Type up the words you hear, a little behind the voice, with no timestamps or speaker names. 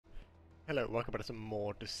Hello, welcome back to some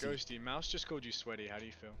more Deceit. Ghosty, Mouse just called you sweaty. How do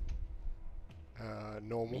you feel?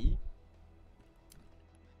 Normal. Me?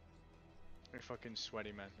 You're fucking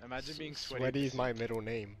sweaty, man. Imagine being sweaty. Sweaty is my middle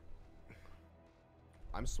name.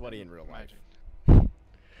 I'm sweaty in real life.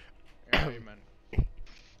 Yeah, man.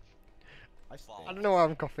 I don't know why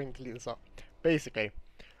I'm coughing to leave this up. Basically,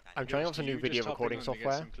 I'm trying out some new video recording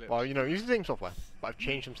software. Well, you know, using the same software, but I've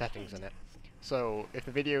changed some settings in it. So, if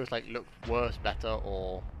the videos like look worse, better,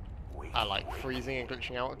 or are like freezing and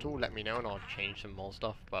glitching out at all, let me know and I'll change some more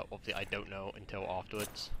stuff. But obviously, I don't know until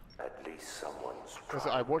afterwards. At least someone's Because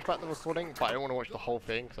I watched back the recording, but I don't want to watch the whole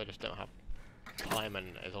thing because I just don't have time, and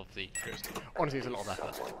it's obviously honestly it's a lot of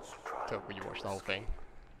effort to when you watch the whole thing,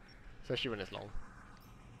 especially when it's long.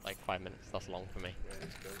 Like 5 minutes, that's long for me.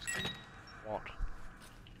 What?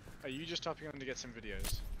 Are you just hopping on to get some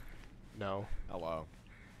videos? No. Hello.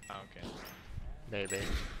 Oh, okay. Maybe.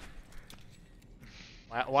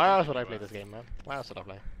 Why else would I play this game, man? Why else would I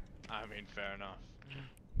play? I mean, fair enough.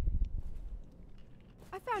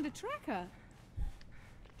 I found a tracker.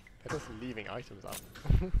 They're just leaving items out.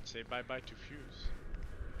 Say bye-bye to Fuse.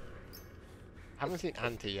 I haven't seen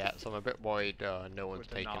Auntie yet, so I'm a bit worried no one's With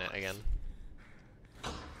the taking it knots. again.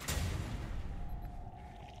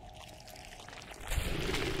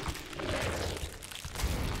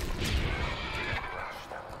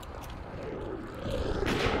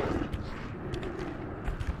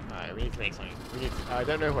 Alright, we need to make something. We need to, I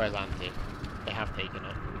don't know where's Auntie. They have taken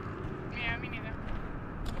it. Yeah, me neither.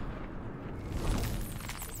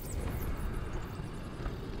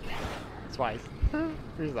 Twice.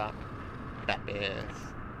 Who's that? That is.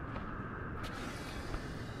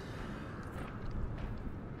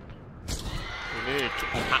 We need to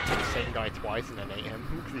attack the same guy twice and then hate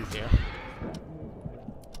him, because he's here.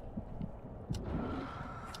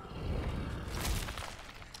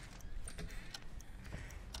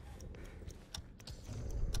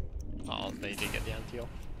 Oh, they did get the anti off.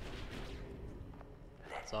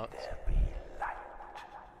 Sucks.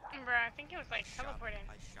 Bro, I think it was like teleporting.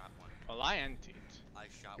 I shot one. Well, I antied. I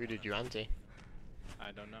shot Who one. did you anti?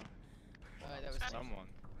 I don't know. That was Someone.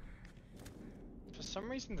 For some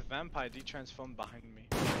reason, the vampire de-transformed behind me.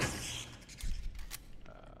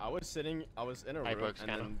 I was in a I room, broke and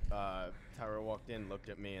then Tara walked in, looked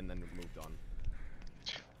at me, and then moved on.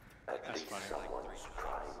 That's funny.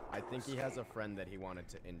 I think he has a friend that he wanted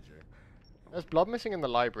to injure. There's blood missing in the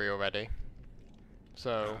library already.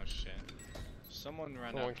 So, Oh shit. Someone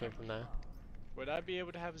ran someone out. came from there. Would I be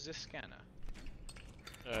able to have this scanner?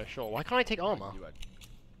 Sure. Why can't I take armor? You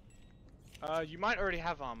had, You might already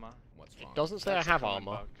have armor. what's It wrong? doesn't say That's I a have common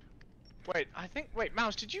armor. bug. Wait,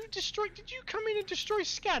 Mouse, did you come in and destroy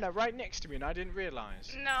scanner right next to me and I didn't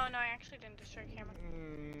realize? No, I actually didn't destroy camera.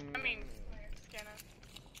 I mean, scanner.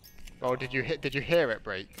 Oh, did you hear it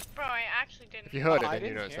break? Bro, I actually didn't. If you heard Oh, it, I then you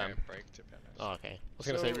didn't know it's hear them. it break, to be honest. Oh, okay. I was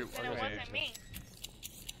gonna say. So- Then it wasn't me.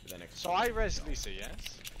 Then So I res Lisa,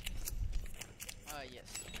 yes? yes.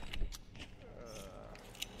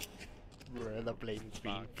 Where the blame's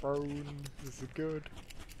being thrown. This is good.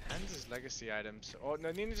 Hands' legacy items. Oh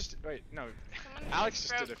no, Nina just wait. No, Someone Alex just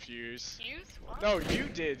broke did a fuse. Fuse? What? No, you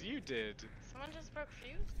did. You did. Someone just broke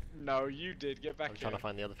fuse? No, you did. Get back I'm here. trying to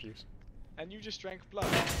find the other fuse. And you just drank blood.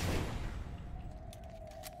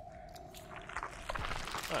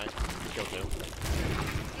 Alright, you kill two.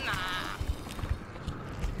 Nah.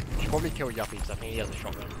 You should probably kill Yuppie because I think he has a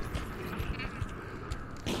shotgun.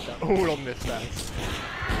 They're all on this stairs.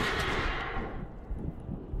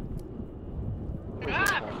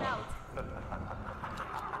 Ah!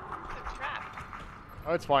 It's a trap.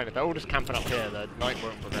 Oh, it's fine. If they're all just camping up here, the night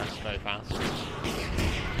won't progress very fast.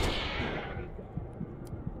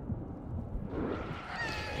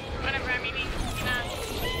 Whatever, I mean,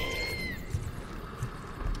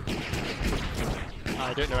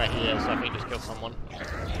 I don't know where he is, so I think just kill someone.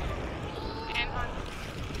 and on.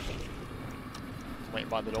 Waiting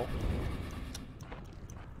by the door.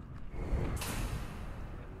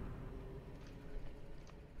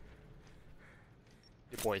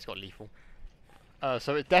 Your boy's got lethal.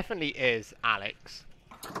 So it definitely is Alex.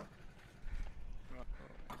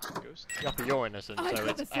 Ghost? Yuppie, you're innocent, I so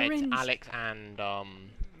got it's the syringe. Alex and No,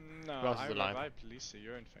 Who else I is alive? revived Lisa.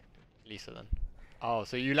 You're infected. Lisa then. Oh,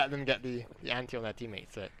 so you let them get the anti on their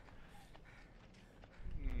teammates, it?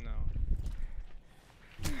 No.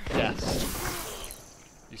 Yes.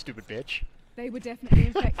 You stupid bitch. They were definitely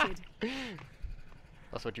infected.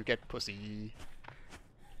 That's what you get, pussy.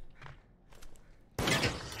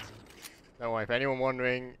 Don't worry, if anyone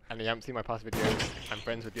wondering and you haven't seen my past videos, I'm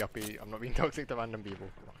friends with Yuppie. I'm not being toxic to random people.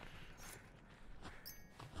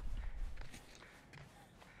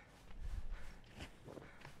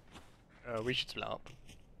 We should split up.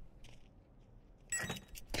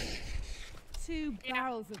 2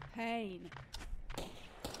 barrels of pain.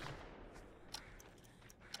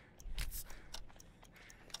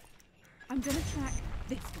 I'm gonna track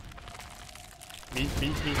this one. Me.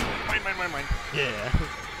 Mine. Yeah.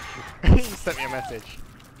 He sent me a message.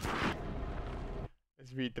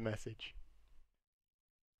 Let's read the message.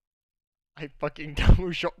 I fucking double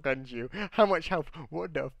shotgunned you. How much health?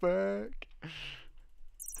 What the fuck?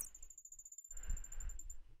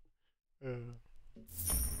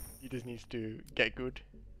 He just needs to get good.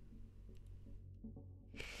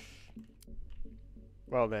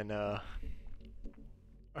 Well then, I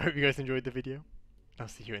hope you guys enjoyed the video. I'll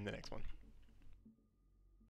see you in the next one.